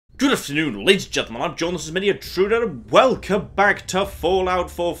Good afternoon, ladies and gentlemen, I'm John, this is Mini Intruder, and welcome back to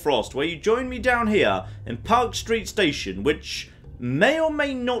Fallout 4 Frost, where you join me down here in Park Street Station, which may or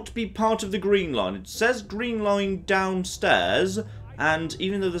may not be part of the Green Line. It says Green Line downstairs, and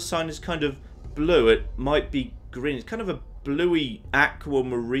even though the sign is kind of blue, it might be green. It's kind of a bluey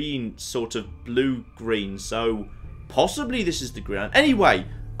aquamarine sort of blue-green, so possibly this is the Green Line. Anyway,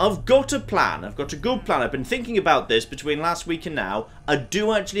 I've got a plan. I've got a good plan. I've been thinking about this between last week and now. I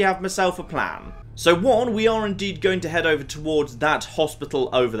do actually have myself a plan. So one, we are indeed going to head over towards that hospital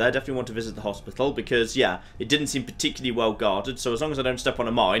over there. Definitely want to visit the hospital because, yeah, it didn't seem particularly well guarded. So as long as I don't step on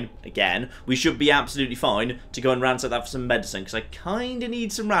a mine, again, we should be absolutely fine to go and ransack that for some medicine because I kind of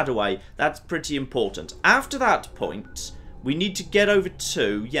need some Radaway. That's pretty important. After that point, we need to get over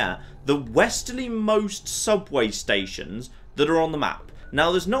to, yeah, the westerly-most subway stations that are on the map.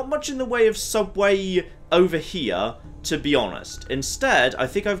 Now, there's not much in the way of subway over here, to be honest. Instead, I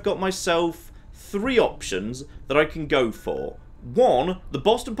think I've got myself 3 options that I can go for. One, the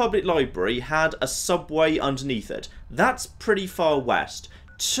Boston Public Library had a subway underneath it. That's pretty far west.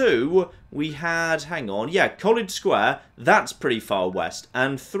 2, we had, hang on, yeah, College Square, that's pretty far west.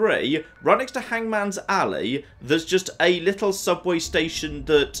 And 3, right next to Hangman's Alley, there's just a little subway station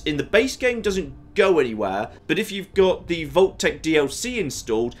that in the base game doesn't go anywhere, but if you've got the Vault-Tec DLC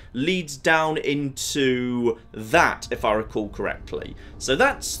installed, leads down into that, if I recall correctly. So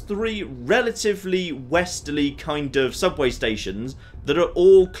that's 3 relatively westerly kind of subway stations that are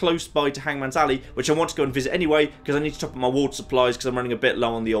all close by to Hangman's Alley, which I want to go and visit anyway, because I need to top up my water supplies because I'm running a bit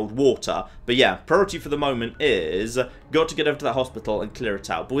low on the old water. But yeah, priority for the moment is got to get over to that hospital and clear it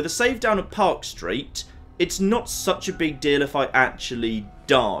out. But with a save down at Park Street, it's not such a big deal if I actually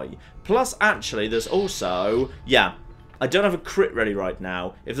die. Plus, actually, there's also, yeah, I don't have a crit ready right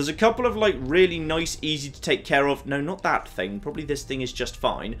now. If there's a couple of, like, really nice, easy to take care of, no, not that thing, probably this thing is just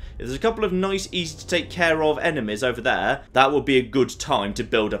fine. If there's a couple of nice, easy to take care of enemies over there, that would be a good time to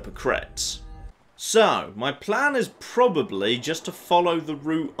build up a crit. So, my plan is probably just to follow the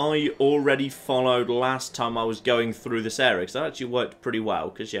route I already followed last time I was going through this area, because that actually worked pretty well,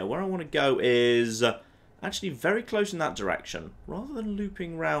 because, yeah, where I want to go is actually very close in that direction, rather than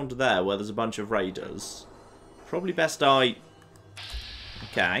looping round there where there's a bunch of raiders. Probably best I...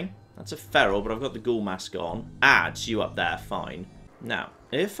 Okay, that's a feral, but I've got the ghoul mask on. Ah, it's you up there, fine. Now,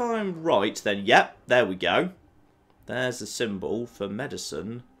 if I'm right, then yep, there we go. There's the symbol for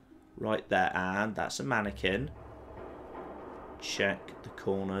medicine right there, and that's a mannequin. Check the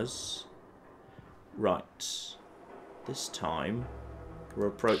corners. Right. This time we're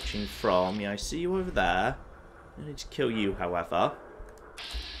approaching from, yeah, I see you over there. I need to kill you, however.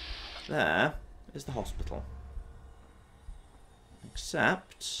 There is the hospital.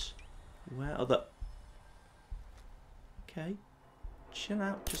 Except, where are the... Okay. Chill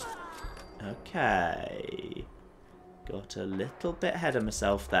out, just... Okay. Got a little bit ahead of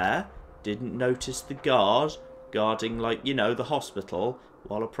myself there. Didn't notice the guard guarding, like, you know, the hospital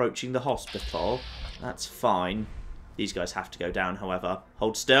while approaching the hospital. That's fine. These guys have to go down, however.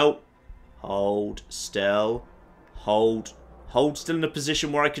 Hold still. Hold still. Hold still in a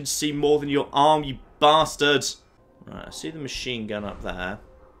position where I can see more than your arm, you bastard. Right, I see the machine gun up there.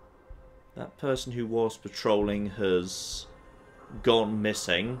 That person who was patrolling has gone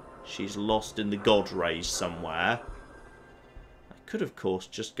missing. She's lost in the god rays somewhere. I could, of course,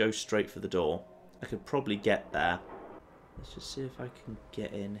 just go straight for the door. I could probably get there. Let's just see if I can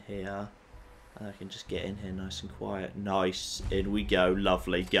get in here. I can just get in here nice and quiet. Nice. In we go.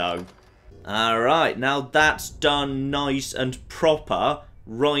 Lovely. Go. Alright, now that's done nice and proper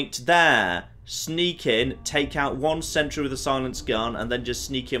right there. Sneak in, take out one sentry with a silenced gun, and then just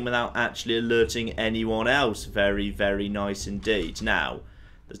sneak in without actually alerting anyone else. Very, very nice indeed. Now,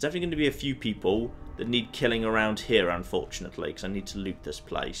 there's definitely going to be a few people that need killing around here, unfortunately, because I need to loot this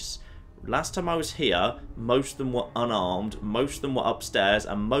place. Last time I was here, most of them were unarmed, most of them were upstairs,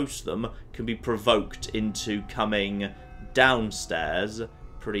 and most of them can be provoked into coming downstairs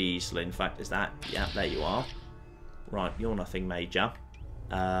pretty easily. In fact, is that... Yeah, there you are. Right, you're nothing major.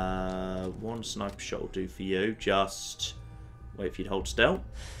 One sniper shot will do for you. Just wait for you to hold still.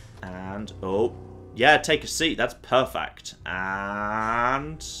 And, oh, yeah, take a seat. That's perfect.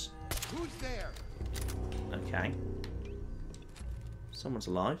 And... Who's there? Okay. Someone's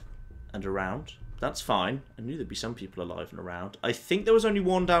alive. And around. That's fine. I knew there'd be some people alive and around. I think there was only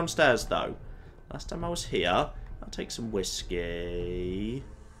one downstairs, though. Last time I was here. I'll take some whiskey.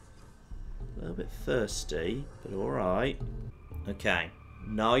 A little bit thirsty, but alright. Okay.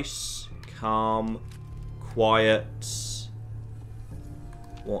 Nice, calm, quiet.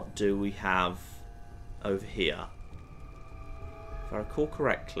 What do we have over here? If I recall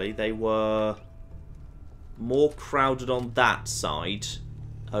correctly, they were more crowded on that side.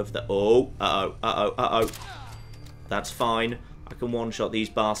 Over the... Oh, uh-oh, uh-oh, uh-oh. That's fine. I can one-shot these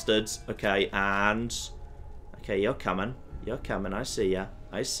bastards. Okay, and... Okay, you're coming. You're coming. I see ya.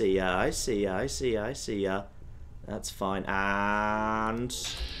 I see ya. I see ya. I see ya. I see ya. That's fine. And...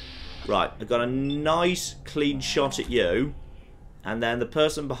 Right, I got a nice, clean shot at you. And then the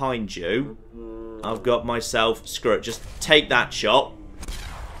person behind you... I've got myself... Screw it. Just take that shot.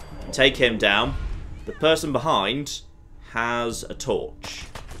 Take him down. The person behind has a torch.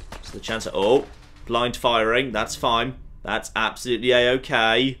 So the chance of... Oh, blind firing. That's fine. That's absolutely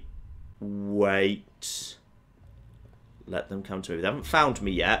a-okay. Wait. Let them come to me. They haven't found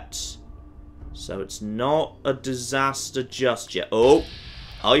me yet. So it's not a disaster just yet. Oh,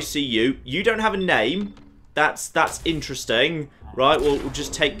 I see you. You don't have a name. That's interesting. Right, we'll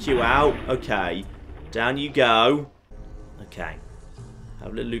just take you out. Okay. Down you go. Okay.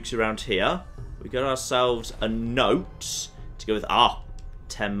 Have a little look around here. We got ourselves a note to go with...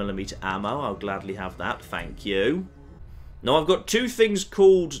 10mm ammo. I'll gladly have that. Thank you. Now, I've got two things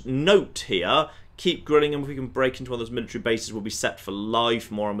called note here. Keep grilling them. If we can break into one of those military bases, we'll be set for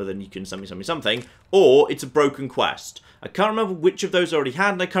life. More armor than you can send me something. Or it's a broken quest. I can't remember which of those I already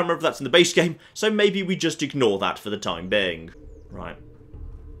had, and I can't remember if that's in the base game, so maybe we just ignore that for the time being. Right.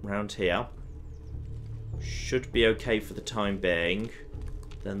 Round here. Should be okay for the time being.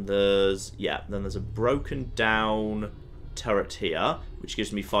 Then there's... Yeah, then there's a broken down turret here, which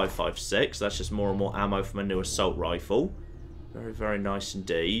gives me 5.56. That's just more and more ammo for my new assault rifle. Very, very nice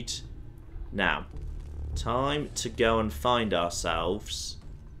indeed. Now, time to go and find ourselves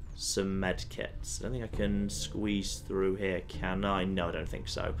some medkits. I don't think I can squeeze through here, can I? No, I don't think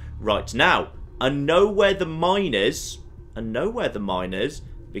so. Right, now, I know where the mine is. I know where the mine is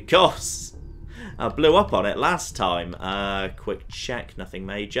because I blew up on it last time. Quick check, nothing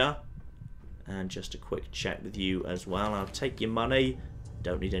major. And just a quick check with you as well. I'll take your money.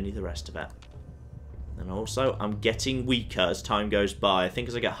 Don't need any of the rest of it. And also, I'm getting weaker as time goes by. I think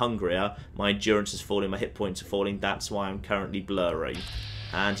as I get hungrier, my endurance is falling, my hit points are falling. That's why I'm currently blurry.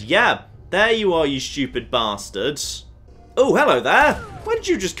 And yeah, there you are, you stupid bastards. Oh, hello there. Where did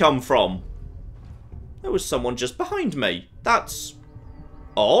you just come from? There was someone just behind me. That's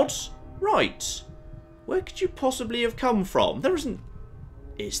odd. Right. Where could you possibly have come from? There isn't...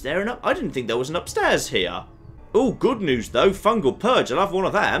 Is there an... I didn't think there was an upstairs here. Oh, good news though. Fungal Purge. I'll have one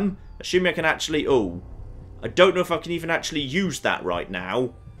of them. Assuming I can actually... Oh. I don't know if I can even actually use that right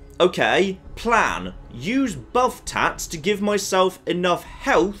now. Okay. Plan. Use buff tats to give myself enough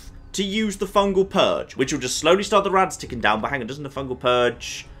health to use the Fungal Purge. Which will just slowly start the rads ticking down. But hang on, doesn't the Fungal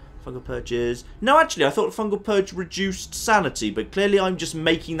Purge... Fungal Purges... No, actually, I thought the Fungal Purge reduced sanity. But clearly I'm just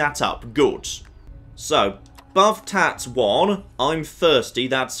making that up. Good. So... Buff tats 1. I'm thirsty,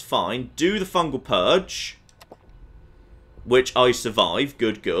 that's fine. Do the Fungal Purge. Which I survive.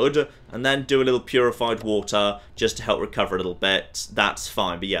 Good, good. And then do a little purified water just to help recover a little bit. That's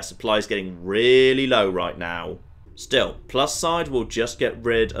fine. But yeah, supply's getting really low right now. Still, plus side, we'll just get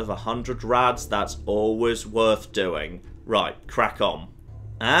rid of 100 rads. That's always worth doing. Right, crack on.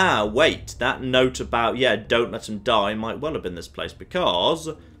 Ah, wait. That note about, yeah, don't let them die might well have been this place because...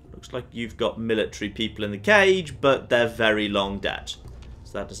 Looks like you've got military people in the cage, but they're very long dead.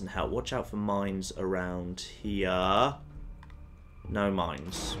 So that doesn't help. Watch out for mines around here. No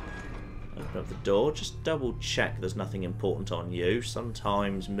mines. Open up the door. Just double check there's nothing important on you.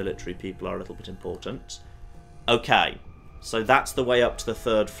 Sometimes military people are a little bit important. Okay. So that's the way up to the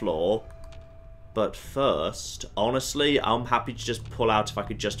 3rd floor. But first, honestly, I'm happy to just pull out if I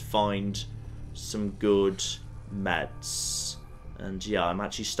could just find some good meds. And yeah, I'm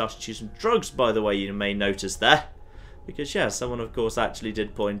actually starting to use some drugs, by the way, you may notice there. Because yeah, someone of course actually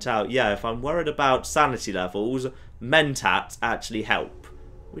did point out, yeah, if I'm worried about sanity levels, mentats actually help.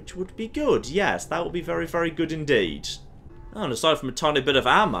 Which would be good, yes, that would be very, very good indeed. Oh, and aside from a tiny bit of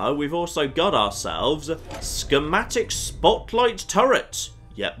ammo, we've also got ourselves schematic spotlight turret.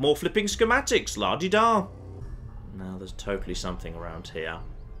 Yep, more flipping schematics, la-di-da. Now there's totally something around here.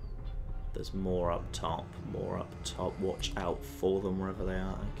 There's more up top. More up top. Watch out for them wherever they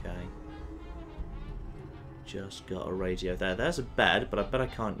are. Okay. Just got a radio there. There's a bed, but I bet I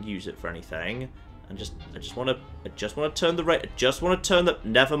can't use it for anything. And I just want to turn the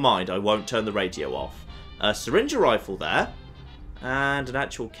never mind. I won't turn the radio off. A syringe rifle there, and an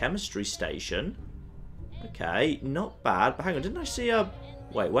actual chemistry station. Okay, not bad. But hang on, didn't I see a?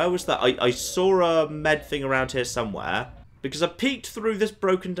 Wait, where was that? I saw a med thing around here somewhere. Because I peeked through this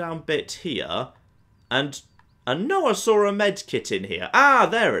broken down bit here, and no, I saw a med kit in here. Ah,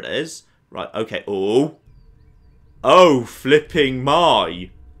 there it is. Right, okay. Oh. Oh, flipping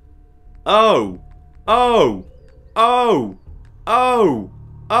my. Oh. Oh. Oh. Oh.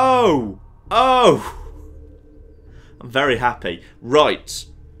 Oh. Oh. I'm very happy. Right.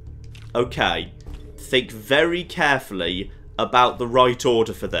 Okay. Think very carefully about the right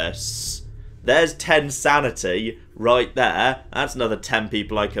order for this. There's 10 sanity right there. That's another 10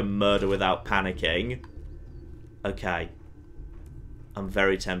 people I can murder without panicking. Okay. I'm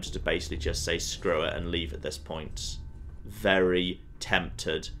very tempted to basically just say screw it and leave at this point. Very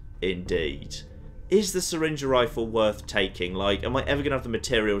tempted indeed. Is the syringe rifle worth taking? Like, am I ever going to have the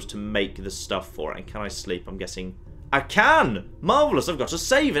materials to make the stuff for it? And can I sleep? I'm guessing I can! Marvellous, I've got a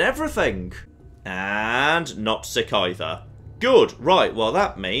save and everything! And not sick either. Good, right, well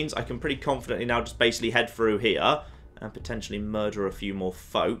that means I can pretty confidently now just basically head through here and potentially murder a few more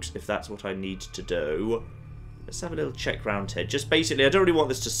folks if that's what I need to do. Let's have a little check round here. Just basically, I don't really want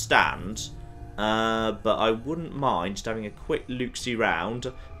this to stand, but I wouldn't mind just having a quick look-see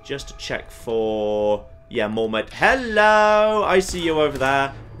round just to check for, yeah, more Hello! I see you over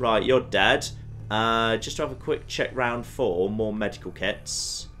there. Right, you're dead. Just to have a quick check round for more medical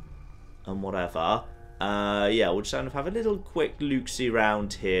kits and whatever. Yeah, we'll just kind of have a little quick look-see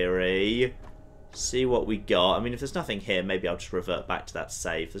round here, see what we got. I mean, if there's nothing here, maybe I'll just revert back to that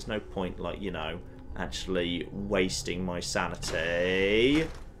save. There's no point, like, you know, actually wasting my sanity.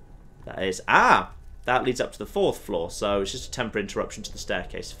 That is... Ah! That leads up to the 4th floor, so it's just a temporary interruption to the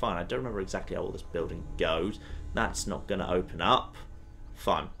staircase. Fine, I don't remember exactly how all this building goes. That's not going to open up.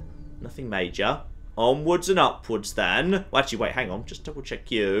 Fine. Nothing major. Onwards and upwards then. Well, actually, wait, hang on. Just double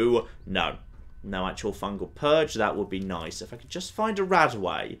check you. No. No actual fungal purge. That would be nice. If I could just find a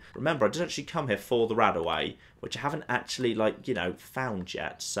radaway. Remember, I did actually come here for the radaway, which I haven't actually, like, you know, found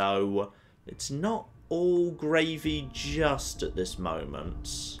yet. So, it's not all gravy just at this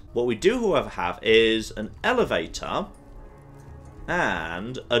moment. What we do, however, have is an elevator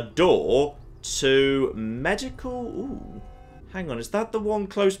and a door to medical... Ooh. Hang on, is that the one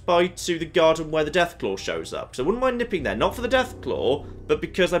close by to the garden where the Deathclaw shows up? Because I wouldn't mind nipping there. Not for the Deathclaw, but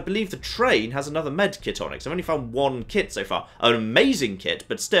because I believe the train has another med kit on it. Because I've only found one kit so far. An amazing kit,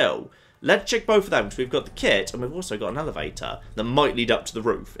 but still. Let's check both of them, because we've got the kit, and we've also got an elevator that might lead up to the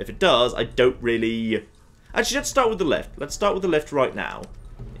roof. If it does, I don't really... Actually, let's start with the lift. Let's start with the lift right now.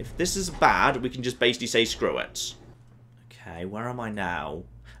 If this is bad, we can just basically say screw it. Okay, where am I now?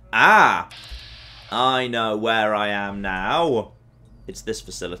 Ah! I know where I am now. It's this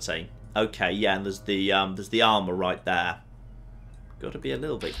facility. Okay, yeah, and there's the armor right there. Got to be a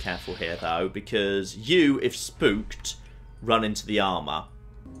little bit careful here, though, because you, if spooked, run into the armor.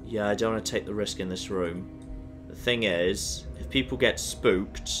 Yeah, I don't want to take the risk in this room. The thing is, if people get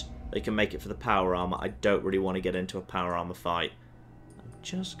spooked, they can make it for the power armor. I don't really want to get into a power armor fight. I'm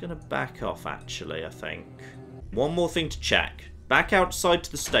just going to back off, actually, I think. One more thing to check. Back outside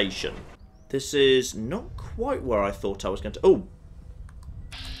to the station. This is not quite where I thought I was going to... Oh!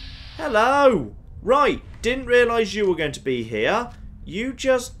 Hello! Right, didn't realise you were going to be here. You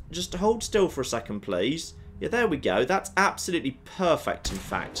just hold still for a second, please. Yeah, there we go. That's absolutely perfect, in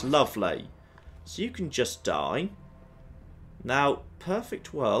fact. Lovely. So you can just die. Now,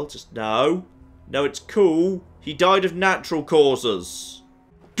 perfect world. Just no. No, it's cool. He died of natural causes.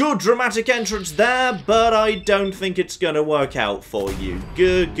 Good dramatic entrance there, but I don't think it's going to work out for you.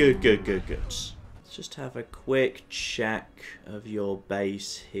 Good, good, good, good, good. Let's just have a quick check of your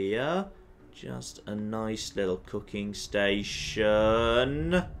base here. Just a nice little cooking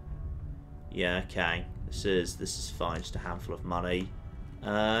station. Yeah, okay. This is fine. Just a handful of money.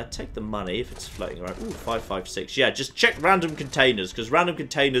 Take the money if it's floating around. Ooh, 556. Yeah, just check random containers, because random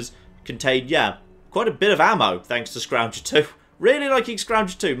containers contain, yeah, quite a bit of ammo, thanks to Scrounger 2. Really liking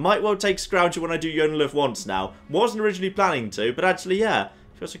Scrounger 2. Might well take Scrounger when I do You Only Live Once now. Wasn't originally planning to, but actually, yeah.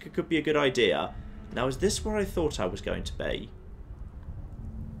 Feels like it could be a good idea. Now, is this where I thought I was going to be?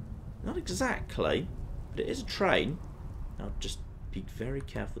 Not exactly, but it is a train. Now, just be very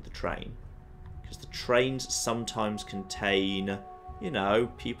careful with the train. Because the trains sometimes contain, you know,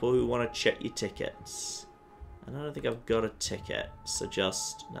 people who want to check your tickets. And I don't think I've got a ticket, so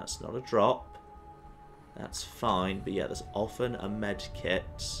just... That's not a drop. That's fine, but yeah, there's often a med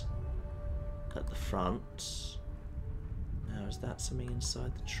kit at the front. Now, is that something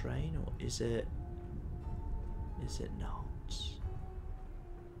inside the train, or is it not?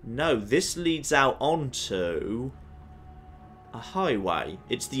 No, this leads out onto a highway.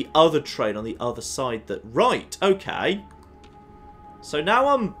 It's the other train on the other side that... Right, okay. So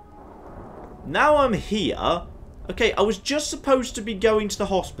now I'm here. Okay, I was just supposed to be going to the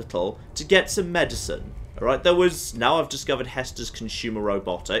hospital to get some medicine. Alright, there was... Now I've discovered Hester's consumer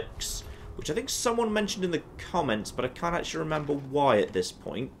robotics, which I think someone mentioned in the comments, but I can't actually remember why at this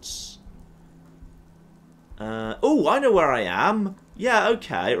point. Oh, I know where I am. Yeah,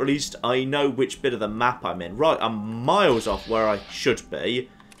 okay, or at least I know which bit of the map I'm in. Right, I'm miles off where I should be.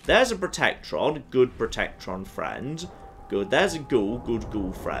 There's a Protectron, good Protectron friend. Good, there's a ghoul, good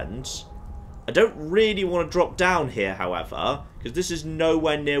ghoul friend. I don't really want to drop down here, however, because this is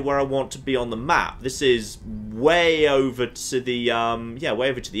nowhere near where I want to be on the map. This is way over to the, yeah, way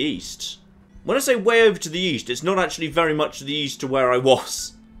over to the east. When I say way over to the east, it's not actually very much to the east to where I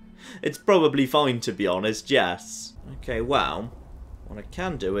was. It's probably fine, to be honest, yes. Okay, well, what I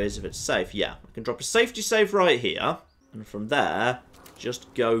can do is, if it's safe, yeah, I can drop a safety save right here, and from there,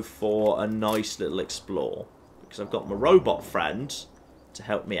 just go for a nice little explore. Because I've got my robot friend to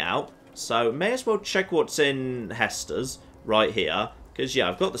help me out. So, may as well check what's in Hester's right here. Because, yeah,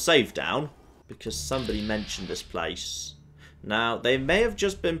 I've got the save down. Because somebody mentioned this place. Now, they may have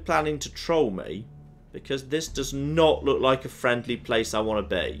just been planning to troll me. Because this does not look like a friendly place I want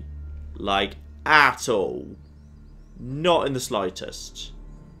to be. Like, at all. Not in the slightest.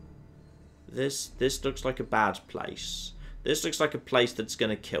 This looks like a bad place. This looks like a place that's going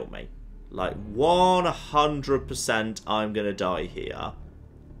to kill me. Like, 100% I'm going to die here.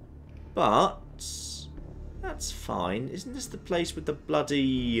 But, that's fine. Isn't this the place with the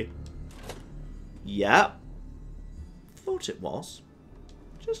bloody... Yep. Thought it was.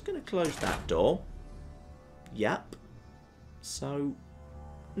 Just going to close that door. Yep. So,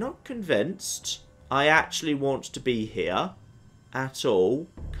 not convinced I actually want to be here at all.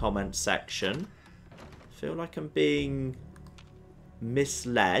 Comment section. Feel like I'm being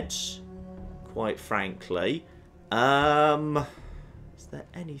misled, quite frankly. Is there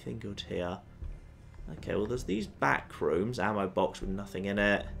anything good here? Okay, well, there's these back rooms. Ammo box with nothing in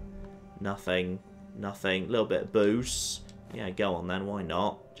it. Nothing. Nothing. A little bit of booze. Yeah, go on then. Why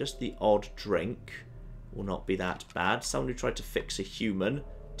not? Just the odd drink will not be that bad. Someone who tried to fix a human.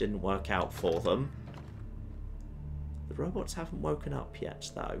 Didn't work out for them. The robots haven't woken up yet,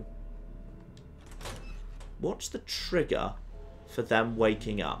 though. What's the trigger for them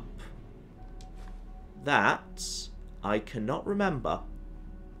waking up? That I cannot remember.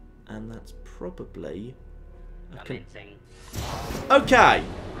 And that's probably... Okay.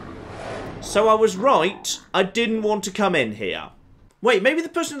 So I was right. I didn't want to come in here. Wait, maybe the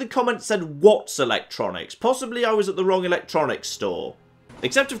person in the comments said what's electronics. Possibly I was at the wrong electronics store.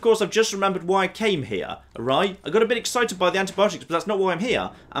 Except, of course, I've just remembered why I came here, alright? I got a bit excited by the antibiotics, but that's not why I'm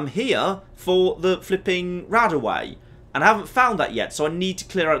here. I'm here for the flipping Radaway. And I haven't found that yet, so I need to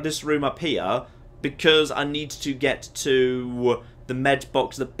clear out this room up here, because I need to get to the med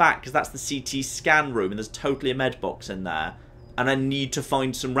box at the back, because that's the CT scan room, and there's totally a med box in there. And I need to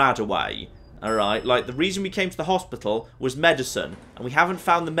find some Radaway, alright? Like, the reason we came to the hospital was medicine, and we haven't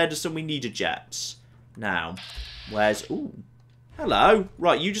found the medicine we needed yet. Now, where's... Ooh. Hello.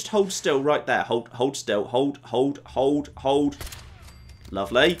 Right, you just hold still right there. Hold still. Hold.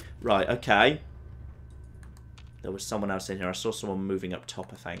 Lovely. Right, okay. There was someone else in here. I saw someone moving up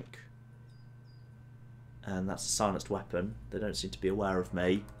top, I think. And that's a silenced weapon. They don't seem to be aware of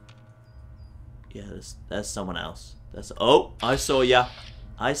me. Yeah, there's someone else. Oh, I saw ya.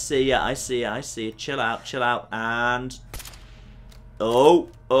 I see ya. Chill out. And... Oh.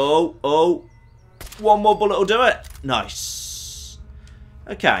 One more bullet will do it. Nice.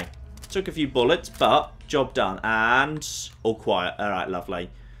 Okay, took a few bullets, but job done. And all quiet. Alright,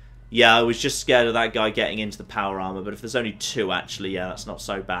 lovely. Yeah, I was just scared of that guy getting into the power armor, but if there's only two, actually, yeah, that's not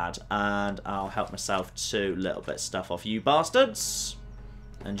so bad. And I'll help myself to a little bit of stuff off you bastards.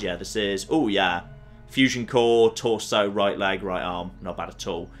 And yeah, this is, oh yeah, fusion core, torso, right leg, right arm. Not bad at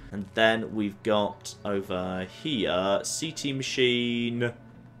all. And then we've got over here, CT machine,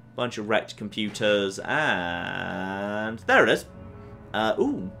 bunch of wrecked computers, and there it is.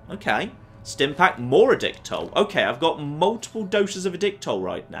 Ooh, okay. Stimpack, more Addictol. Okay, I've got multiple doses of Addictol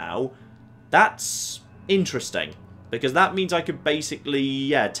right now. That's interesting. Because that means I could basically,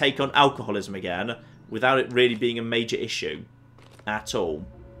 yeah, take on alcoholism again without it really being a major issue at all.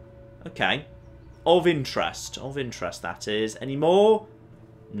 Okay. Of interest, that is. Any more?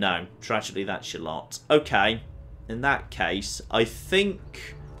 No. Tragically, that's your lot. Okay. In that case, I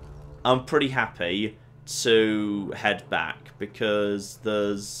think I'm pretty happy to head back. Because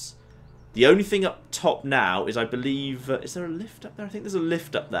there's... The only thing up top now is, I believe... is there a lift up there? I think there's a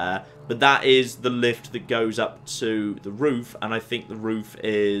lift up there. But that is the lift that goes up to the roof. And I think the roof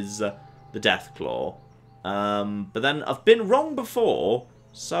is the Deathclaw. But then I've been wrong before.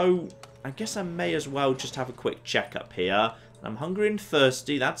 So I guess I may as well just have a quick check up here. I'm hungry and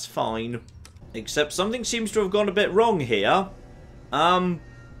thirsty. That's fine. Except something seems to have gone a bit wrong here.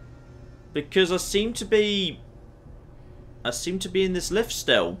 Because I seem to be in this lift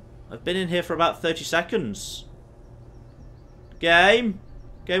still. I've been in here for about 30 seconds. Game?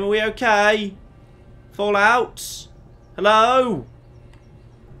 Game, are we okay? Fallout? Hello?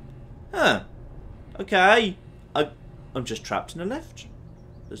 Huh. Okay. I'm just trapped in a lift.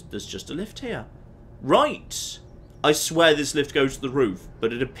 There's just a lift here. Right. I swear this lift goes to the roof,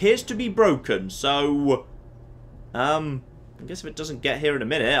 but it appears to be broken, so... I guess if it doesn't get here in a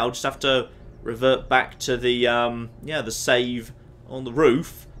minute, I'll just have to revert back to the, yeah, the save on the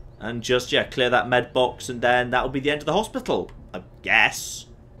roof, and just, yeah, clear that med box, and then that'll be the end of the hospital, I guess.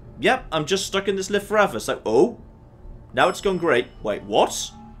 Yep, I'm just stuck in this lift forever, so... Oh! Now it's gone great. Wait,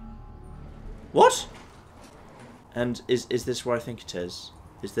 what? What? And is this where I think it is?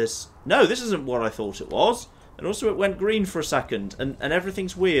 Is this... No, this isn't what I thought it was. And also it went green for a second, and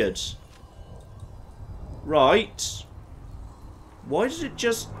everything's weird. Right. Why did it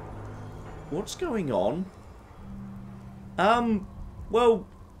just... What's going on? Well,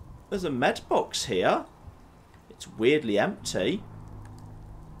 there's a med box here. It's weirdly empty.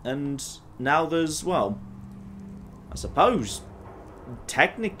 And now there's, well, I suppose,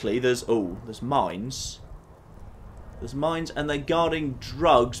 technically there's, oh, there's mines. There's mines, and they're guarding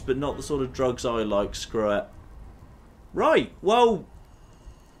drugs, but not the sort of drugs I like, screw it. Right, well,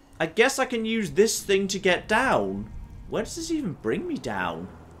 I guess I can use this thing to get down. Where does this even bring me down?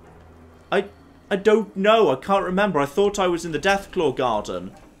 I don't know, I can't remember. I thought I was in the Deathclaw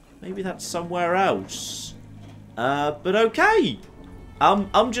Garden. Maybe that's somewhere else. But okay.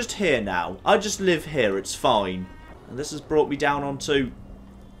 I'm just here now. I just live here, it's fine. And this has brought me down onto...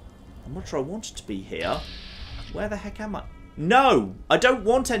 I'm not sure I wanted to be here. Where the heck am I? No! I don't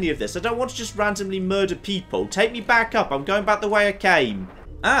want any of this. I don't want to just randomly murder people. Take me back up. I'm going back the way I came.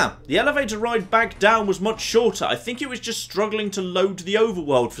 Ah, the elevator ride back down was much shorter. I think it was just struggling to load the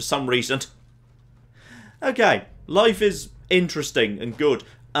overworld for some reason. Okay, life is interesting and good.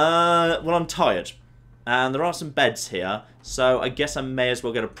 Well, I'm tired. And there are some beds here, so I guess I may as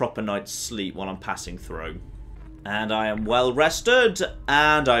well get a proper night's sleep while I'm passing through. And I am well rested,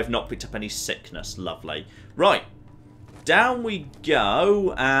 and I've not picked up any sickness. Lovely. Right. Down we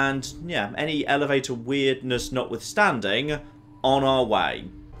go, and yeah, any elevator weirdness notwithstanding, on our way.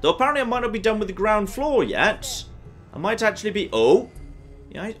 Though apparently I might not be done with the ground floor yet. I might actually be... Oh!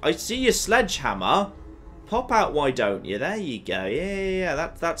 Yeah, I see your sledgehammer. Pop out, why don't you? There you go. Yeah,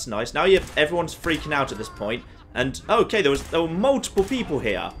 that's nice. Now everyone's freaking out at this point. And, okay, there were multiple people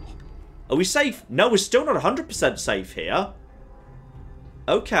here. Are we safe? No, we're still not 100% safe here.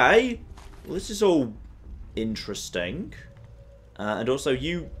 Okay. Well, this is all interesting. And also,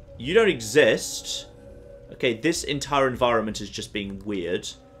 you don't exist. Okay, this entire environment is just being weird.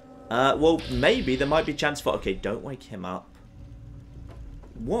 Well, maybe there might be a chance for... Okay, don't wake him up.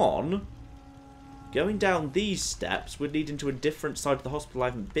 One... Going down these steps would lead into a different side of the hospital I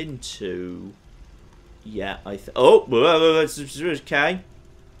haven't been to. Yeah, oh, okay.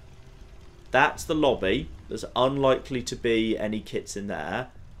 That's the lobby. There's unlikely to be any kits in there.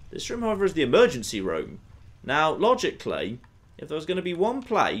 This room, however, is the emergency room. Now, logically, if there was going to be one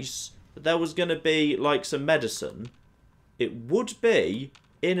place that there was going to be, like, some medicine, it would be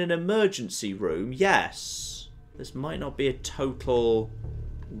in an emergency room, yes. This might not be a total...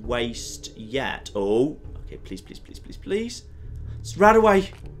 waste yet. Oh, okay, please, please, please, please, please. It's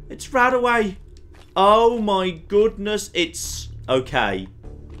Radaway. It's Radaway. Oh my goodness, it's... Okay.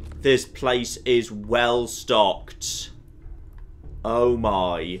 This place is well stocked. Oh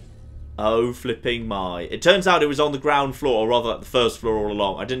my. Oh flipping my. It turns out it was on the ground floor, or rather the first floor all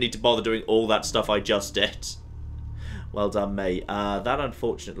along. I didn't need to bother doing all that stuff I just did. Well done, me. That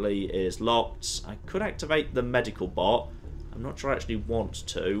unfortunately is locked. I could activate the medical bot. I'm not sure I actually want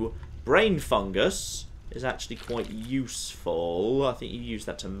to. Brain fungus is actually quite useful. I think you use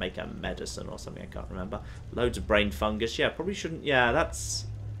that to make a medicine or something. I can't remember. Loads of brain fungus. Yeah, probably shouldn't. Yeah, that's...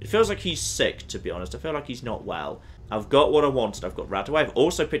 It feels like he's sick, to be honest. I feel like he's not well. I've got what I wanted. I've got Radaway. I've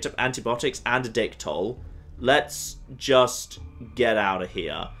also picked up antibiotics and a Dictol. Let's just get out of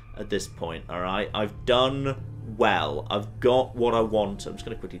here at this point, alright? I've done well. I've got what I want. I'm just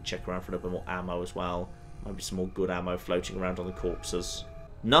going to quickly check around for a little bit more ammo as well. Maybe some more good ammo floating around on the corpses.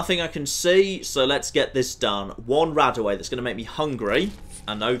 Nothing I can see, so let's get this done. One Radaway that's going to make me hungry.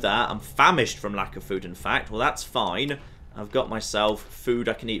 I know that. I'm famished from lack of food, in fact. Well, that's fine. I've got myself food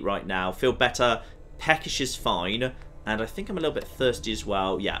I can eat right now. Feel better. Peckish is fine. And I think I'm a little bit thirsty as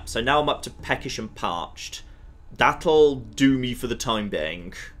well. Yeah, so now I'm up to peckish and parched. That'll do me for the time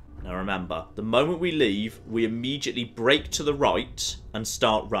being. Now remember, the moment we leave, we immediately brake to the right and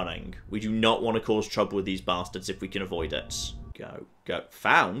start running. We do not want to cause trouble with these bastards if we can avoid it. Go, go.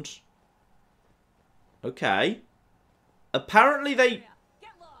 Found? Okay. Apparently they...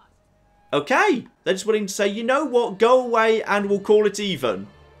 Okay. They're just willing to say, you know what, go away and we'll call it even.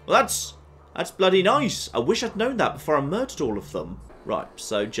 Well, that's bloody nice. I wish I'd known that before I murdered all of them. Right,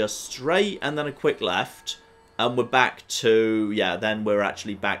 so just straight and then a quick left. And we're back to... Yeah, then we're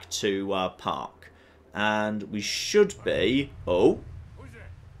actually back to Park. And we should be... Oh.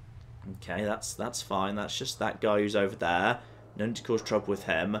 Okay, that's fine. That's just that guy who's over there. No need to cause trouble with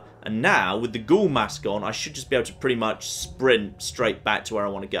him. And now, with the ghoul mask on, I should just be able to pretty much sprint straight back to where I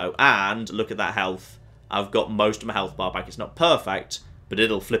want to go. And look at that health. I've got most of my health bar back. It's not perfect, but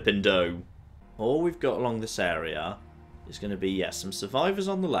it'll flippin' do. All we've got along this area is going to be, yes, some survivors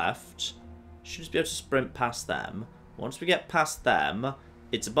on the left. Should just be able to sprint past them. Once we get past them,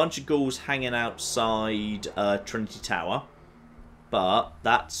 it's a bunch of ghouls hanging outside Trinity Tower. But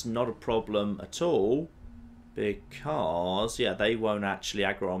that's not a problem at all. Because, yeah, they won't actually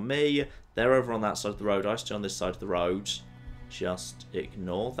aggro on me. They're over on that side of the road. I stay on this side of the road. Just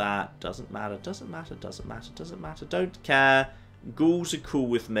ignore that. Doesn't matter, doesn't matter, doesn't matter, doesn't matter. Don't care. Ghouls are cool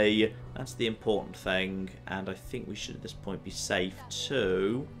with me. That's the important thing. And I think we should at this point be safe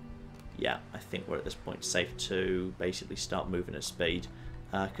to... Yeah, I think we're at this point safe to basically start moving at speed.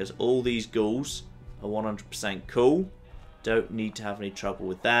 Because all these ghouls are 100% cool. Don't need to have any trouble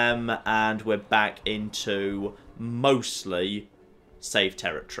with them. And we're back into mostly safe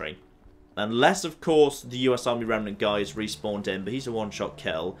territory. Unless, of course, the US Army Remnant guy is respawned in, but he's a one-shot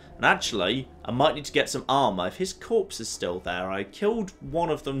kill. And actually, I might need to get some armor. If his corpse is still there, I killed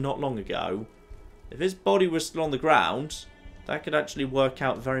one of them not long ago. If his body was still on the ground, that could actually work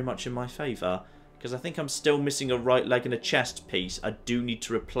out very much in my favour. Because I think I'm still missing a right leg and a chest piece. I do need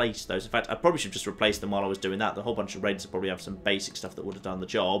to replace those. In fact, I probably should just replace them while I was doing that. The whole bunch of raiders will probably have some basic stuff that would have done the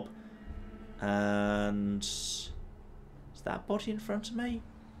job. And... is that body in front of me?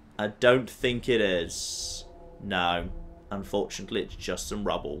 I don't think it is. No. Unfortunately, it's just some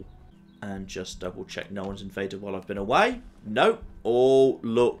rubble. And just double check no one's invaded while I've been away. Nope. All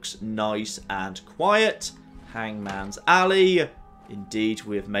looks nice and quiet. Hangman's Alley. Indeed,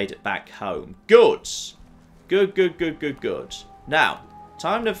 we have made it back home. Good. Good, good, good, good, good. Now,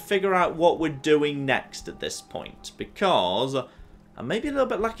 time to figure out what we're doing next at this point. Because I'm maybe a little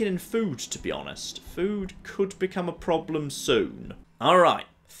bit lacking in food, to be honest. Food could become a problem soon. Alright.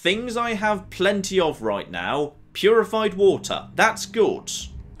 Things I have plenty of right now. Purified water. That's good.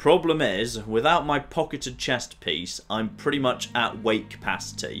 Problem is, without my pocketed chest piece, I'm pretty much at weight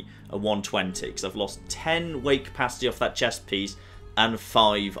capacity at 120. Because I've lost 10 weight capacity off that chest piece. And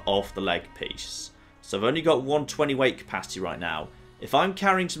 5 off the leg piece. So I've only got 120 weight capacity right now. If I'm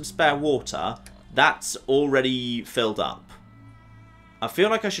carrying some spare water, that's already filled up. I feel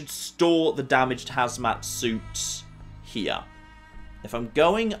like I should store the damaged hazmat suits here. If I'm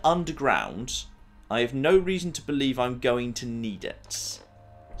going underground, I have no reason to believe I'm going to need it.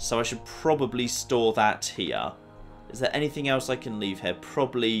 So I should probably store that here. Is there anything else I can leave here?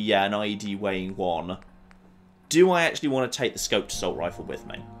 Probably, yeah, an IED weighing 1. Do I actually want to take the scoped assault rifle with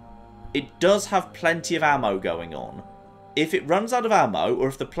me? It does have plenty of ammo going on. If it runs out of ammo, or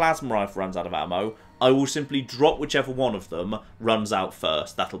if the plasma rifle runs out of ammo, I will simply drop whichever one of them runs out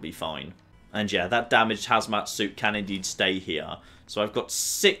first. That'll be fine. And yeah, that damaged hazmat suit can indeed stay here. So I've got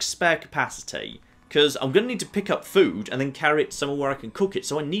 6 spare capacity. Because I'm going to need to pick up food and then carry it somewhere where I can cook it.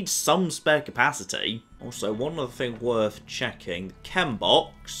 So I need some spare capacity. Also, one other thing worth checking. The chem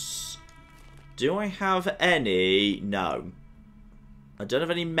box. Do I have any? No. I don't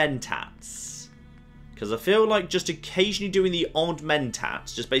have any mentats. Because I feel like just occasionally doing the odd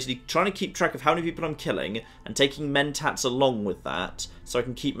mentats, just basically trying to keep track of how many people I'm killing, and taking mentats along with that, so I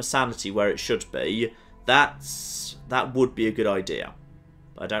can keep my sanity where it should be, that would be a good idea.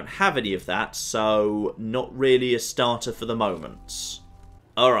 But I don't have any of that, so not really a starter for the moment.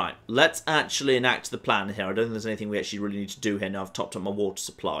 Alright, let's actually enact the plan here. I don't think there's anything we actually really need to do here now I've topped up my water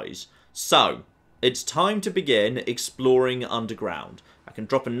supplies. So, it's time to begin exploring underground. I can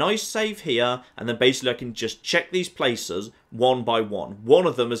drop a nice save here, and then basically I can just check these places one by one. One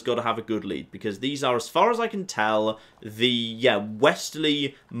of them has got to have a good lead, because these are, as far as I can tell, the,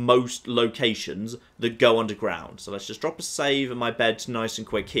 westerly most locations that go underground. So let's just drop a save and my bed nice and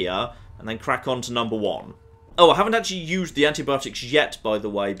quick here, and then crack on to number 1. Oh, I haven't actually used the antibiotics yet, by the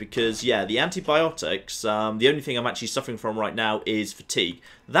way, because, yeah, the antibiotics, the only thing I'm actually suffering from right now is fatigue.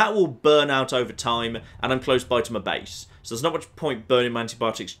 That will burn out over time, and I'm close by to my base. So there's not much point burning my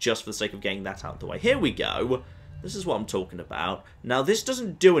antibiotics just for the sake of getting that out of the way. Here we go. This is what I'm talking about. Now, this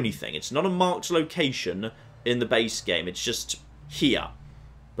doesn't do anything. It's not a marked location in the base game. It's just here.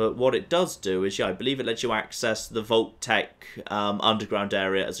 But what it does do is, yeah, I believe it lets you access the Vault Tech underground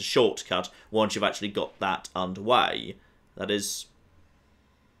area as a shortcut once you've actually got that underway. That is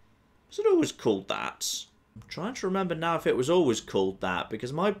it always called that? I'm trying to remember now if it was always called that,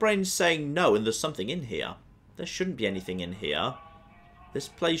 because my brain's saying no, and there's something in here. There shouldn't be anything in here. This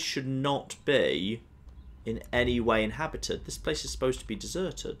place should not be in any way inhabited. This place is supposed to be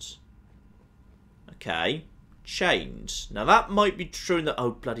deserted. Okay. Chained. Now that might be true in the...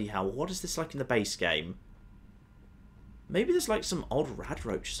 Oh, bloody hell. What is this like in the base game? Maybe there's like some odd rad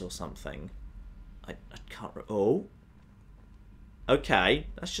roaches or something. I can't... Oh. Okay.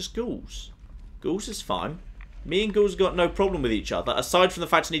 That's just ghouls. Ghouls is fine. Me and ghouls got no problem with each other, aside from the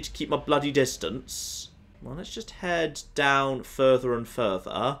fact I need to keep my bloody distance. Well, let's just head down further and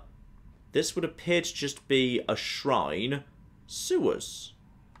further. This would appear to just be a shrine. Sewers.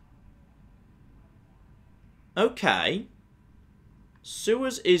 Okay.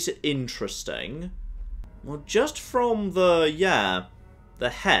 Sewers is interesting. Well, just from the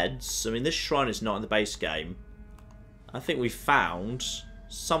heads, I mean, this shrine is not in the base game. I think we found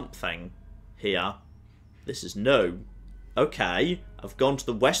something here. This is new. Okay, I've gone to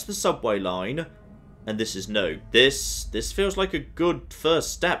the west of the subway line, and this is new. This feels like a good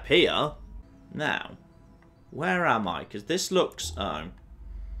first step here. Now, where am I? Because this looks... Oh.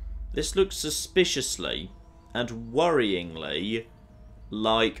 This looks suspiciously and worryingly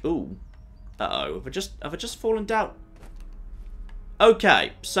like... Ooh. Uh-oh. Have I just fallen down?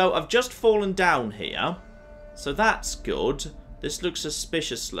 Okay, so I've just fallen down here. So that's good. This looks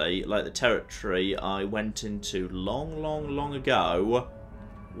suspiciously like the territory I went into long ago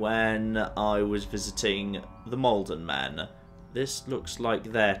when I was visiting the Malden Men. This looks like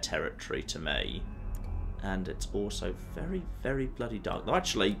their territory to me. And it's also very bloody dark. Though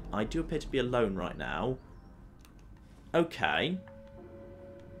actually, I do appear to be alone right now. Okay.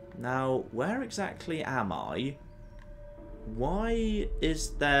 Now, where exactly am I? Why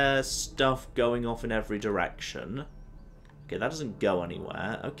is there stuff going off in every direction? Okay, that doesn't go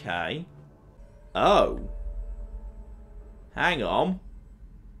anywhere. Okay. Oh. Hang on.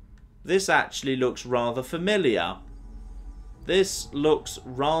 This actually looks rather familiar. This looks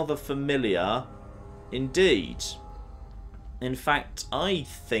rather familiar indeed. In fact, I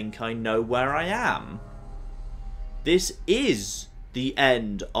think I know where I am. This is the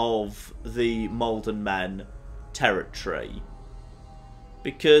end of the Malden Men territory.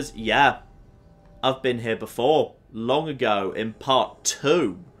 Because, yeah, I've been here before. Long ago in part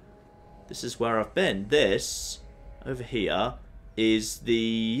 2. This is where I've been. This, over here, is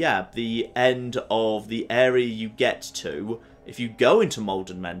the end of the area you get to if you go into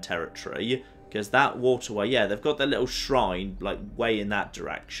Malden Men territory. Because that waterway, yeah, they've got their little shrine, like, way in that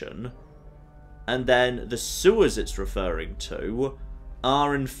direction. And then the sewers it's referring to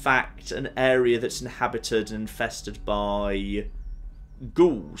are, in fact, an area that's inhabited and infested by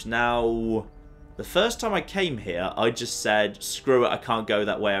ghouls. Now, the first time I came here, I just said, screw it, I can't go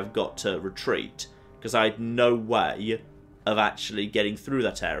that way, I've got to retreat. Because I had no way of actually getting through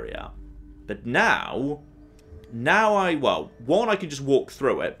that area. But now well, one, I can just walk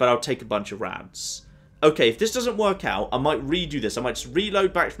through it, but I'll take a bunch of rads. Okay, if this doesn't work out, I might redo this. I might just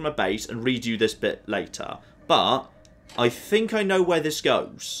reload back from my base and redo this bit later. But I think I know where this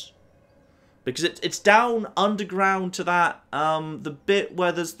goes. Because it's down underground to that, the bit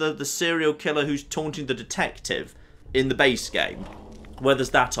where there's the serial killer who's taunting the detective in the base game. Where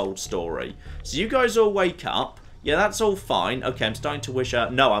there's that old story. So you guys all wake up. Yeah, that's all fine. Okay, I'm starting to wish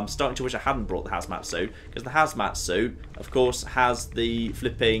I'm starting to wish I hadn't brought the hazmat suit. Because the hazmat suit, of course, has the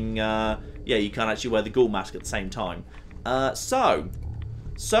flipping... yeah, you can't actually wear the ghoul mask at the same time. So.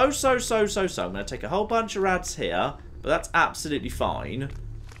 I'm going to take a whole bunch of rads here. But that's absolutely fine.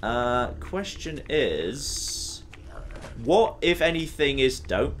 Question is... What, if anything, is...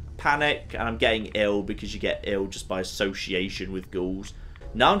 Don't panic, and I'm getting ill because you get ill just by association with ghouls.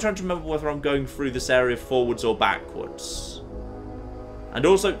 Now I'm trying to remember whether I'm going through this area forwards or backwards. And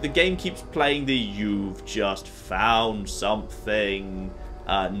also, the game keeps playing the "you've just found something"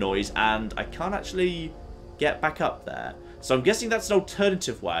 noise, and I can't actually get back up there. So I'm guessing that's an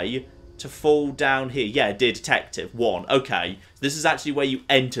alternative way to fall down here. Yeah, dear detective, 1. Okay, so this is actually where you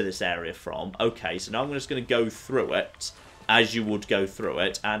enter this area from. Okay, so now I'm just going to go through it, as you would go through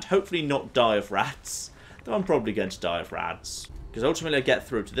it, and hopefully not die of rats. Though I'm probably going to die of rats. Because ultimately I get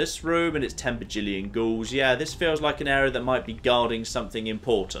through to this room and it's 10 bajillion ghouls. Yeah, this feels like an area that might be guarding something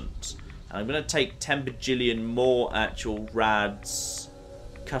important. And I'm going to take 10 bajillion more actual rads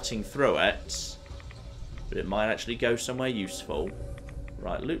cutting through it. But it might actually go somewhere useful.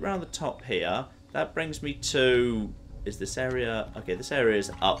 Right, loot around the top here. That brings me to is this area... Okay, this area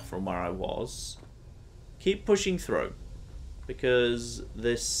is up from where I was. Keep pushing through. Because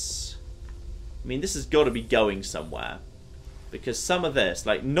this... I mean, this has got to be going somewhere. Because some of this,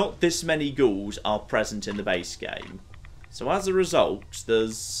 like, not this many ghouls are present in the base game. So as a result,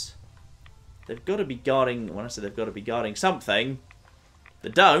 there's... They've got to be guarding... When I say they've got to be guarding something, they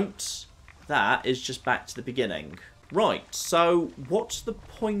don't. That is just back to the beginning. Right, so what's the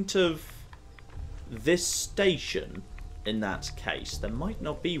point of this station in that case? There might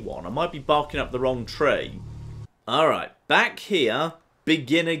not be one. I might be barking up the wrong tree. Alright, back here,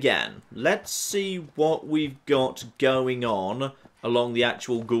 begin again. Let's see what we've got going on along the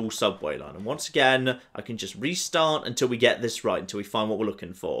actual ghoul subway line. And once again, I can just restart until we get this right, until we find what we're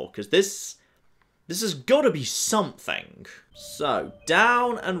looking for. Because this has got to be something. So,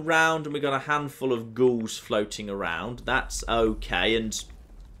 down and round, and we've got a handful of ghouls floating around. That's okay, and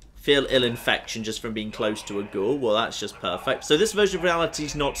feel ill infection just from being close to a ghoul. Well, that's just perfect. So this version of reality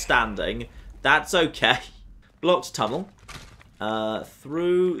is not standing. That's okay. Blocked tunnel.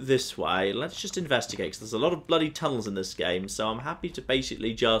 Through this way. Let's just investigate, because there's a lot of bloody tunnels in this game, so I'm happy to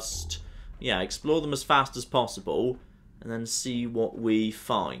basically just, yeah, explore them as fast as possible, and then see what we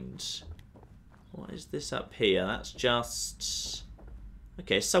find. What is this up here? That's just...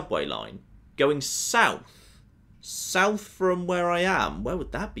 Okay, subway line. Going south. South from where I am. Where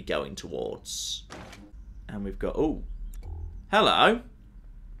would that be going towards? And we've got... Oh. Hello.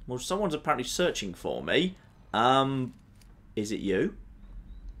 Well, someone's apparently searching for me. Is it you?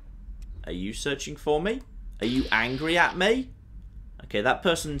 Are you searching for me? Are you angry at me? Okay, that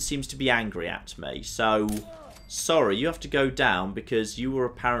person seems to be angry at me. So... Sorry, you have to go down because you were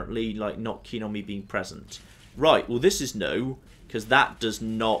apparently, like, not keen on me being present. Right, well, this is new, because that does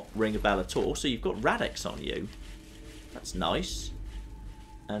not ring a bell at all. So you've got Radix on you. That's nice.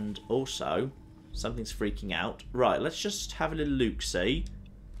 And also, something's freaking out. Right, let's just have a little look-see.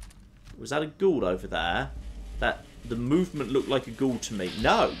 Was that a ghoul over there? The movement looked like a ghoul to me.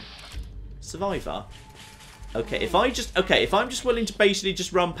 No! Survivor. Okay, if I'm just willing to basically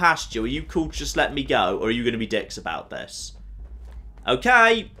just run past you, are you cool to just let me go? Or are you going to be dicks about this?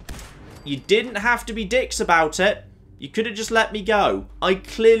 Okay. You didn't have to be dicks about it. You could have just let me go. I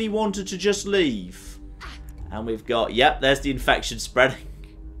clearly wanted to just leave. And we've got, yep, there's the infection spreading.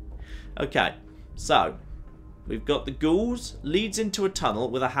 Okay, so we've got the ghouls, leads into a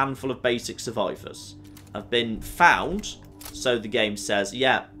tunnel with a handful of basic survivors. I've been found... So the game says,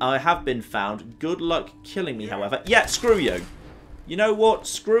 yeah, I have been found. Good luck killing me, however. Yeah, screw you. You know what?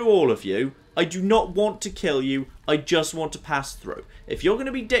 Screw all of you. I do not want to kill you. I just want to pass through. If you're going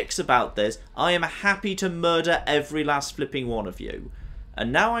to be dicks about this, I am happy to murder every last flipping one of you.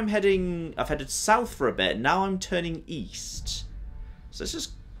 And now I've headed south for a bit. Now I'm turning east. So let's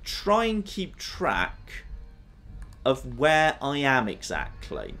just try and keep track of where I am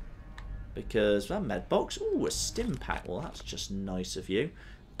exactly. Because, well, med box. Ooh, a stim pack. Well, that's just nice of you.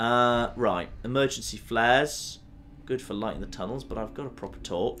 Right. Emergency flares. Good for lighting the tunnels, but I've got a proper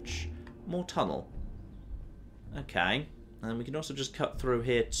torch. More tunnel. Okay. And we can also just cut through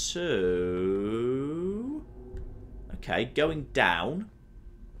here too. Okay, going down.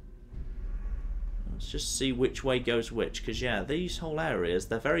 Let's just see which way goes which. Because, yeah, these whole areas,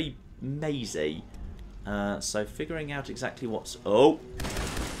 they're very mazy. So figuring out exactly what's... Oh!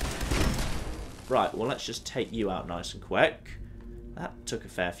 Right, well, let's just take you out nice and quick. That took a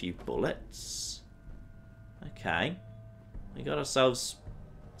fair few bullets. Okay. We got ourselves...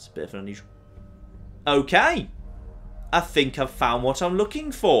 It's a bit of an unusual... Okay! I think I've found what I'm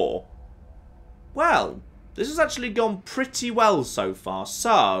looking for. Well, this has actually gone pretty well so far.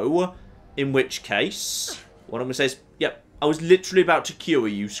 So, in which case, what I'm going to say is, yep, I was literally about to cure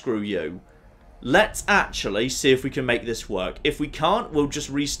you, screw you. Let's actually see if we can make this work. If we can't, we'll just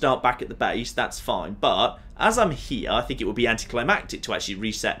restart back at the base. That's fine. But as I'm here, I think it would be anticlimactic to actually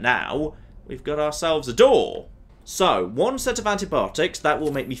reset now. We've got ourselves a door. So, one set of antibiotics. That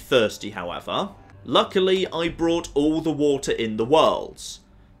will make me thirsty, however. Luckily, I brought all the water in the world.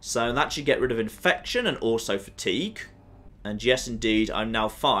 So that should get rid of infection and also fatigue. And yes, indeed, I'm now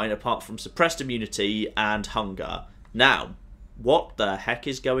fine apart from suppressed immunity and hunger. Now, what the heck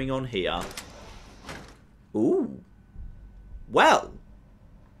is going on here? Ooh. Well,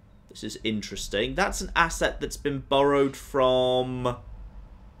 this is interesting. That's an asset that's been borrowed from...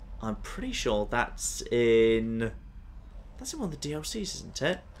 I'm pretty sure that's in... That's in one of the DLCs, isn't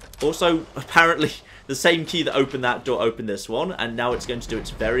it? Also, apparently, the same key that opened that door opened this one. And now it's going to do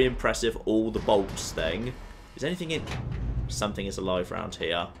its very impressive all the bolts thing. Is anything in... Something is alive around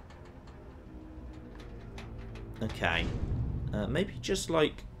here. Okay. Maybe just,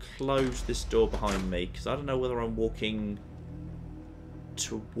 like, close this door behind me, because I don't know whether I'm walking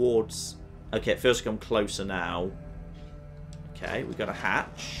towards... Okay, it feels like I'm closer now. Okay, we've got a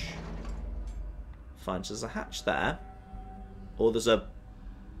hatch. Fine, so there's a hatch there. Or there's a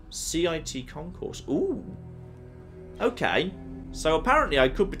CIT concourse. Ooh. Okay. So apparently I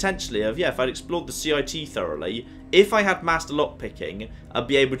could potentially have, yeah, if I'd explored the CIT thoroughly, if I had master lockpicking, I'd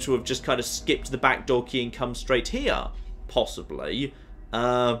be able to have just kind of skipped the back door key and come straight here. Possibly.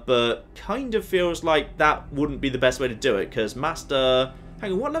 But kind of feels like that wouldn't be the best way to do it, because master...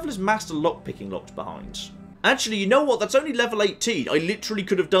 Hang on, what level is master lockpicking locked behind? Actually, you know what? That's only level 18. I literally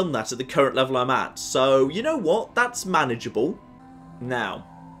could have done that at the current level I'm at. So, you know what? That's manageable. Now,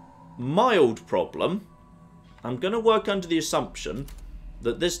 mild problem. I'm going to work under the assumption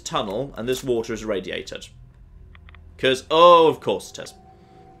that this tunnel and this water is irradiated. Because, oh, of course it is.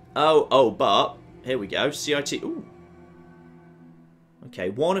 Oh, but, here we go. CIT. Ooh.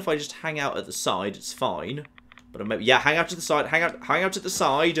 Okay, one, if I just hang out at the side, it's fine. But maybe, yeah, hang out to the side. Hang out at the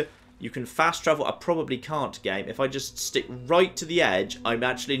side. You can fast travel. I probably can't, game. If I just stick right to the edge, I'm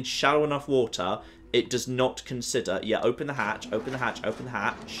actually in shallow enough water. It does not consider. Yeah, open the hatch. Open the hatch. Open the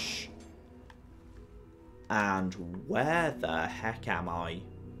hatch. And where the heck am I?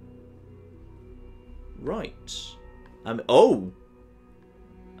 Right. Oh!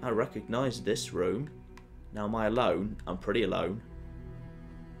 I recognise this room. Now, am I alone? I'm pretty alone.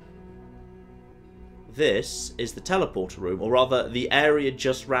 This is the teleporter room, or rather, the area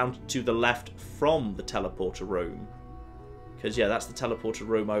just round to the left from the teleporter room. Because, yeah, that's the teleporter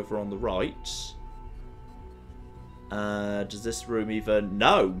room over on the right. Does this room even...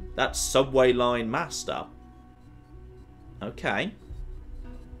 No! That's subway line master. Okay.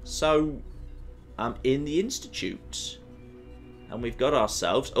 So, I'm in the Institute. And we've got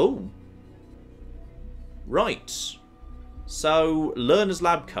ourselves... Oh! Right. So, Lerna's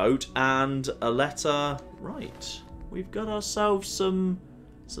lab coat and a letter. Right. We've got ourselves some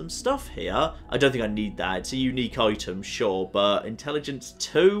stuff here. I don't think I need that. It's a unique item, sure. But intelligence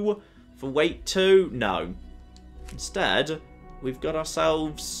 2 for weight 2? No. Instead, we've got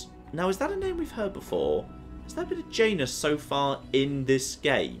ourselves... Now, is that a name we've heard before? Has there been a Janus so far in this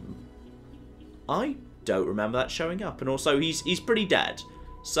game? I don't remember that showing up. And also, he's pretty dead.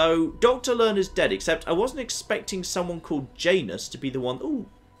 So, Dr. Lerna's dead, except I wasn't expecting someone called Janus to be the one... Ooh.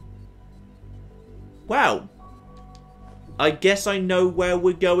 Wow. I guess I know where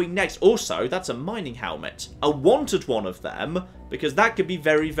we're going next. Also, that's a mining helmet. I wanted one of them, because that could be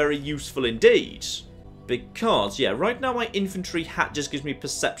very, very useful indeed. Because, yeah, right now my infantry hat just gives me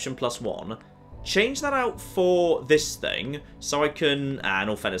perception +1. Change that out for this thing, so I can... in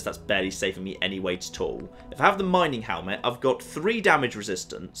all fairness, that's barely saving me any weight at all. If I have the mining helmet, I've got 3 damage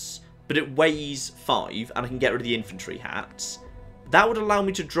resistance, but it weighs 5, and I can get rid of the infantry hat. That would allow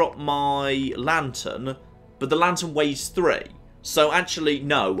me to drop my lantern, but the lantern weighs 3. So actually,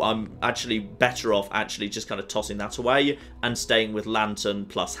 no, I'm actually better off actually just kind of tossing that away and staying with lantern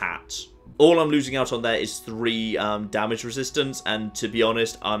plus hat. All I'm losing out on there is 3 damage resistance, and to be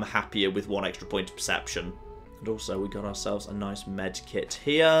honest, I'm happier with 1 extra point of perception. And also, we got ourselves a nice med kit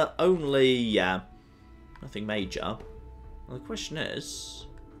here. Only, yeah, nothing major. Well, the question is,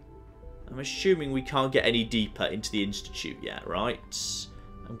 I'm assuming we can't get any deeper into the Institute yet, right?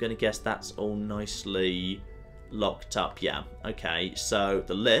 I'm going to guess that's all nicely locked up, yeah. Okay, so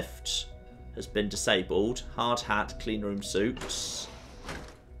the lift has been disabled. Hard hat, clean room suits.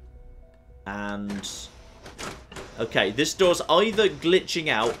 And... okay, this door's either glitching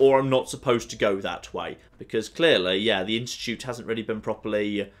out or I'm not supposed to go that way. Because clearly, yeah, the Institute hasn't really been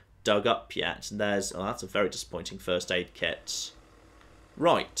properly dug up yet. And there's... oh, that's a very disappointing first aid kit.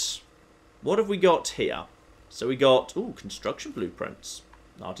 Right. What have we got here? So we got... ooh, construction blueprints.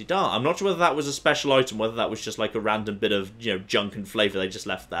 La-di-da. I'm not sure whether that was a special item, whether that was just like a random bit of, you know, junk and flavour they just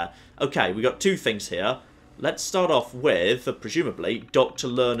left there. Okay, we got 2 things here. Let's start off with, presumably, Dr.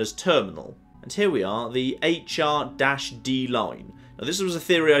 Lerna's terminal. And here we are, the HR-D line. Now, this was a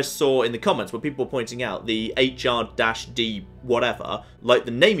theory I saw in the comments where people were pointing out the HR-D whatever, like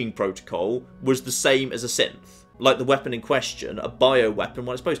the naming protocol, was the same as a synth. Like the weapon in question, a bioweapon,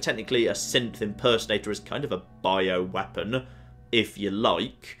 well, I suppose technically a synth impersonator is kind of a bioweapon, if you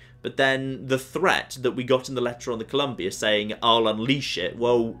like. But then the threat that we got in the letter on the Columbia saying, I'll unleash it,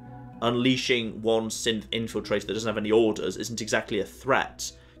 well... unleashing one synth infiltrator that doesn't have any orders isn't exactly a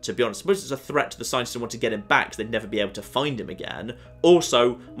threat. to be honest. I suppose it's a threat to the scientists and want to get him back because they'd never be able to find him again.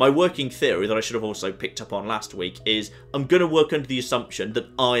 Also, my working theory that I should have also picked up on last week is I'm going to work under the assumption that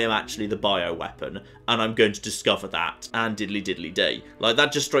I am actually the bioweapon, and I'm going to discover that, and diddly diddly dee. Like,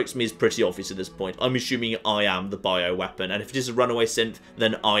 that just strikes me as pretty obvious at this point. I'm assuming I am the bioweapon, and if it is a runaway synth,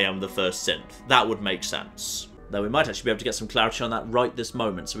 then I am the first synth. That would make sense. Though we might actually be able to get some clarity on that right this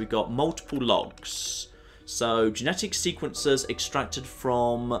moment. So we've got multiple logs. So, genetic sequences extracted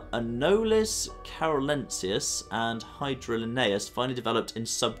from Anolis carolensis and Hydrolinnaeus finally developed in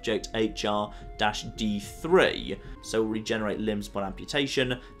subject HR-D3. So, regenerate limbs by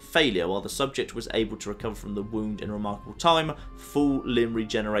amputation. Failure. While the subject was able to recover from the wound in remarkable time, full limb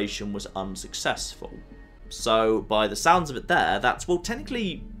regeneration was unsuccessful. So, by the sounds of it there, that's, well,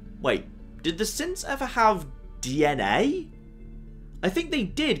 technically... Wait, did the synths ever have DNA? I think they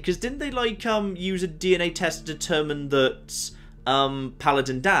did, because didn't they, like, use a DNA test to determine that,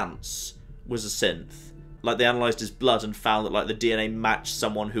 Paladin Dance was a synth? Like, they analysed his blood and found that, like, the DNA matched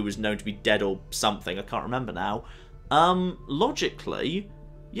someone who was known to be dead or something. I can't remember now. Logically,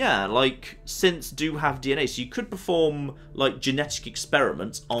 yeah, like, synths do have DNA, so you could perform, like, genetic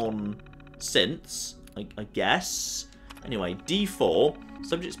experiments on synths, I guess. Anyway, D4.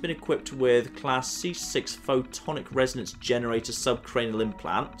 Subject's been equipped with Class C6 photonic resonance generator subcranial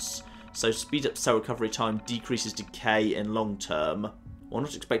implants. So speed up cell recovery time, decreases decay in long term. While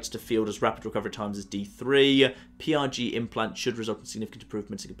not expected to field as rapid recovery times as D3, PRG implant should result in significant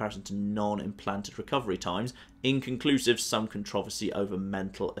improvements in comparison to non-implanted recovery times. Inconclusive, some controversy over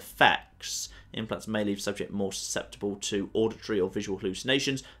mental effects. Implants may leave subject more susceptible to auditory or visual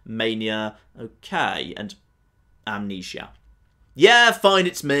hallucinations, mania, okay, and amnesia. Yeah, fine,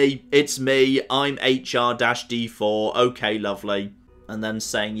 it's me. It's me. I'm HR-D4. Okay, lovely. And then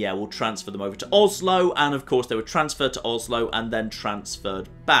saying, yeah, we'll transfer them over to Oslo. And, of course, they were transferred to Oslo and then transferred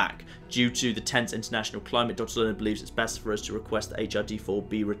back. Due to the tense international climate, Dr Lerna believes it's best for us to request that HR-D4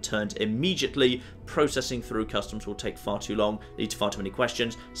 be returned immediately. Processing through customs will take far too long, lead to far too many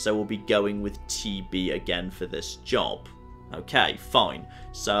questions, so we'll be going with TB again for this job. Okay, fine.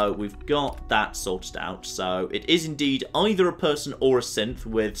 So we've got that sorted out. So it is indeed either a person or a synth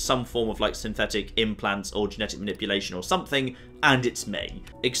with some form of like synthetic implants or genetic manipulation or something, and it's me.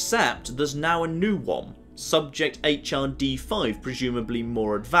 Except there's now a new one. Subject HRD5, presumably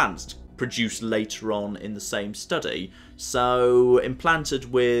more advanced, produced later on in the same study. So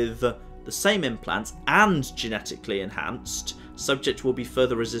implanted with the same implants and genetically enhanced, subject will be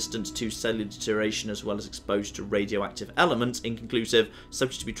further resistant to cellular deterioration as well as exposed to radioactive elements. Inconclusive,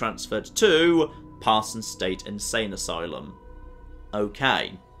 subject to be transferred to Parsons State Insane Asylum.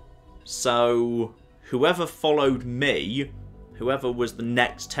 Okay. So, whoever followed me, whoever was the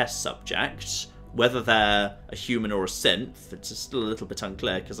next test subject, whether they're a human or a synth, it's still a little bit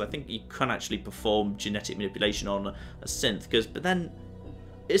unclear, because I think you can actually perform genetic manipulation on a synth, but then,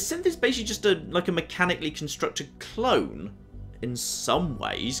 a synth is basically just like a mechanically constructed clone. In some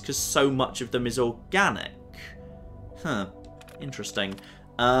ways, because so much of them is organic. Huh. Interesting.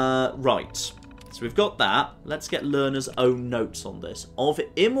 Right. So we've got that. Let's get Lerna's own notes on this. Of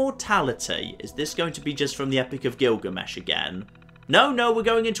immortality. Is this going to be just from the Epic of Gilgamesh again? No, we're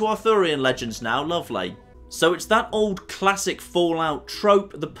going into Arthurian legends now. Lovely. So it's that old classic Fallout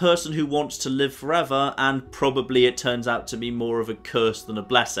trope, the person who wants to live forever, and probably it turns out to be more of a curse than a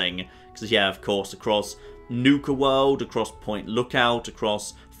blessing. Because, yeah, of course, across Nuka World, across Point Lookout,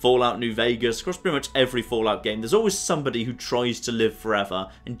 across Fallout New Vegas, across pretty much every Fallout game, there's always somebody who tries to live forever,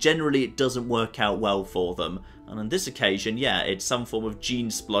 and generally it doesn't work out well for them. And on this occasion, yeah, it's some form of gene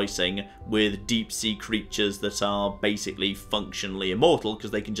splicing with deep-sea creatures that are basically functionally immortal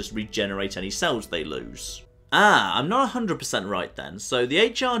because they can just regenerate any cells they lose. Ah, I'm not 100% right then. So the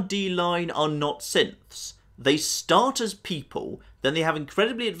HRD line are not synths. They start as people, then they have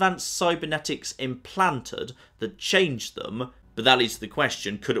incredibly advanced cybernetics implanted that change them, but that leads to the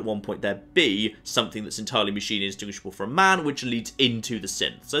question, could at one point there be something that's entirely machine indistinguishable from man, which leads into the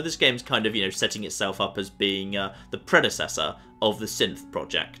synth? So this game's kind of, you know, setting itself up as being the predecessor of the synth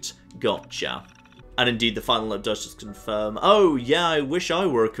project. Gotcha. And indeed, the final note does just confirm, oh yeah, I wish I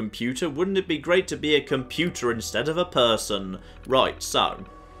were a computer. Wouldn't it be great to be a computer instead of a person? Right, so...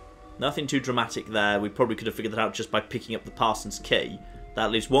 nothing too dramatic there. We probably could have figured that out just by picking up the Parsons key.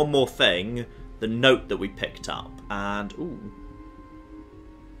 That leaves one more thing, the note that we picked up. And, ooh.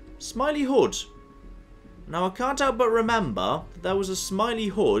 Smiley Hood. Now, I can't help but remember that there was a Smiley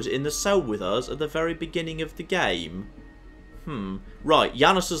Hood in the cell with us at the very beginning of the game. Right,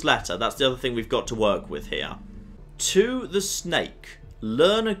 Janus's letter. That's the other thing we've got to work with here. To the snake.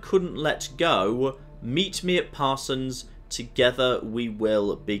 Lerna couldn't let go. Meet me at Parsons. together we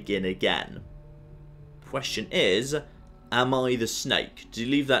will begin again. Question is, am I the snake? Did you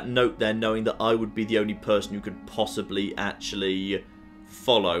leave that note there knowing that I would be the only person who could possibly actually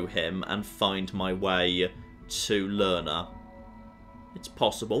follow him and find my way to Lerna? It's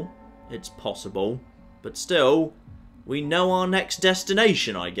possible. It's possible. But still, we know our next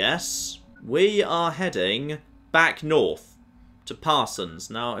destination, I guess. We are heading back north to Parsons.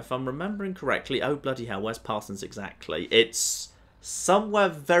 Now, if I'm remembering correctly, oh bloody hell, where's Parsons exactly? It's somewhere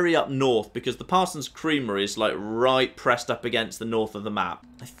very up north, because the Parsons Creamery is like right pressed up against the north of the map.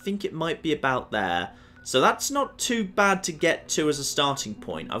 I think it might be about there. So that's not too bad to get to as a starting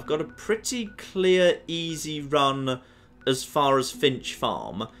point. I've got a pretty clear, easy run as far as Finch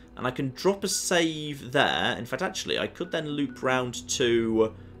Farm, and I can drop a save there. In fact, actually, I could then loop round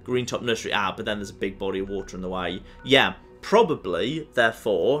to Greentop Nursery. Ah, but then there's a big body of water in the way. Yeah, probably,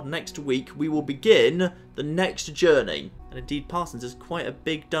 therefore, next week we will begin the next journey. And indeed, Parsons is quite a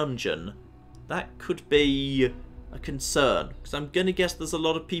big dungeon. That could be a concern, because I'm going to guess there's a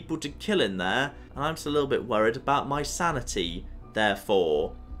lot of people to kill in there, and I'm just a little bit worried about my sanity,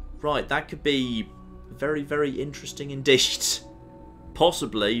 therefore. Right, that could be very, very interesting indeed.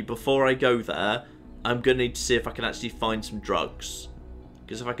 Possibly, before I go there, I'm going to need to see if I can actually find some drugs.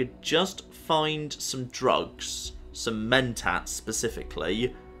 Because if I could just find some drugs, some mentats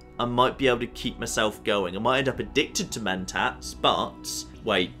specifically, I might be able to keep myself going. I might end up addicted to mentats, but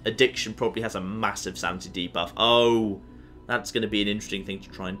wait, addiction probably has a massive sanity debuff. Oh, that's going to be an interesting thing to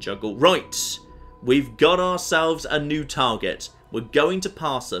try and juggle. Right, we've got ourselves a new target. We're going to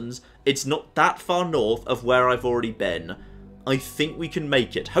Parsons. It's not that far north of where I've already been. I think we can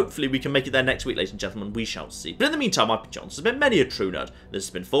make it. Hopefully we can make it there next week, ladies and gentlemen. We shall see. But in the meantime, I've been John. This has been many a true nerd. This has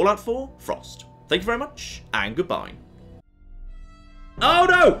been Fallout 4 Frost. Thank you very much, and goodbye. Oh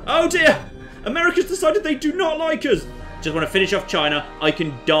no! Oh dear! America's decided they do not like us! Just want to finish off China. I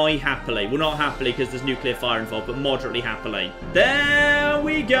can die happily. Well, not happily because there's nuclear fire involved, but moderately happily. There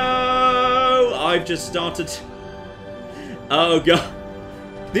we go! I've just started... Oh god.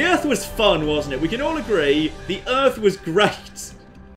 The Earth was fun, wasn't it? We can all agree the Earth was great.